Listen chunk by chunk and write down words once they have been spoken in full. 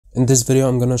In this video,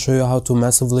 I'm gonna show you how to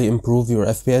massively improve your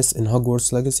FPS in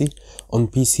Hogwarts Legacy on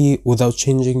PC without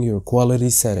changing your quality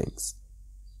settings.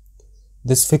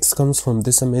 This fix comes from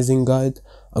this amazing guide.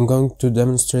 I'm going to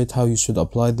demonstrate how you should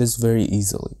apply this very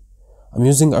easily. I'm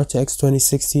using RTX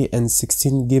 2060 and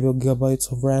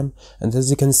 16GB of RAM, and as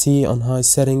you can see on high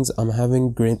settings, I'm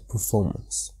having great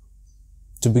performance.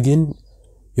 To begin,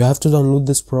 you have to download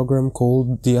this program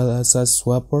called DLSS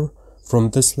Swapper from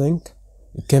this link.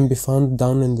 It can be found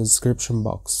down in the description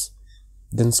box.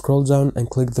 Then scroll down and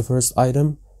click the first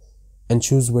item and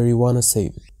choose where you want to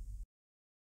save it.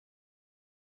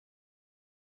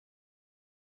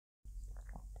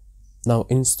 Now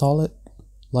install it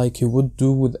like you would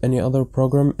do with any other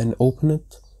program and open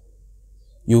it.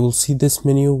 You will see this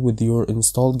menu with your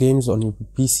installed games on your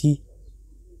PC.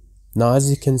 Now as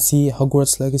you can see,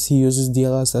 Hogwarts Legacy uses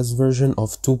DLSS version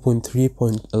of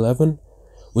 2.3.11,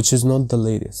 which is not the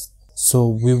latest. So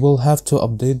we will have to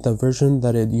update the version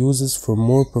that it uses for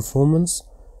more performance.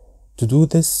 To do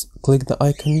this, click the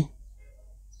icon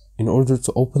in order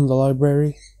to open the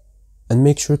library and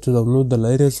make sure to download the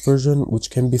latest version,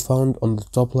 which can be found on the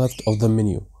top left of the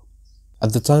menu.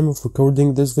 At the time of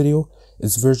recording this video,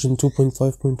 it's version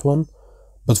 2.5.1,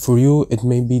 but for you it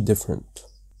may be different.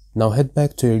 Now head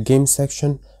back to your game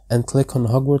section and click on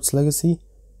Hogwarts Legacy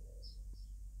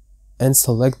and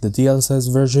select the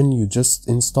DLSS version you just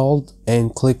installed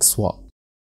and click swap.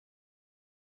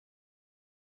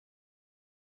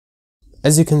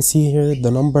 As you can see here, the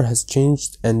number has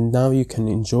changed and now you can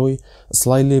enjoy a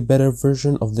slightly better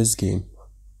version of this game.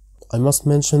 I must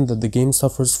mention that the game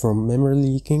suffers from memory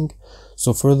leaking,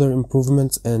 so further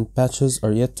improvements and patches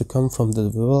are yet to come from the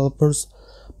developers,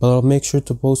 but I'll make sure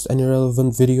to post any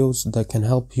relevant videos that can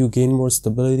help you gain more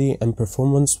stability and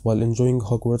performance while enjoying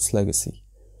Hogwarts Legacy.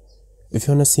 If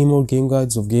you want to see more game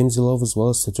guides of games you love as well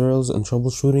as tutorials and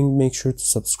troubleshooting, make sure to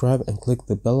subscribe and click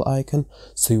the bell icon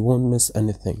so you won't miss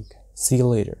anything. See you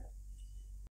later.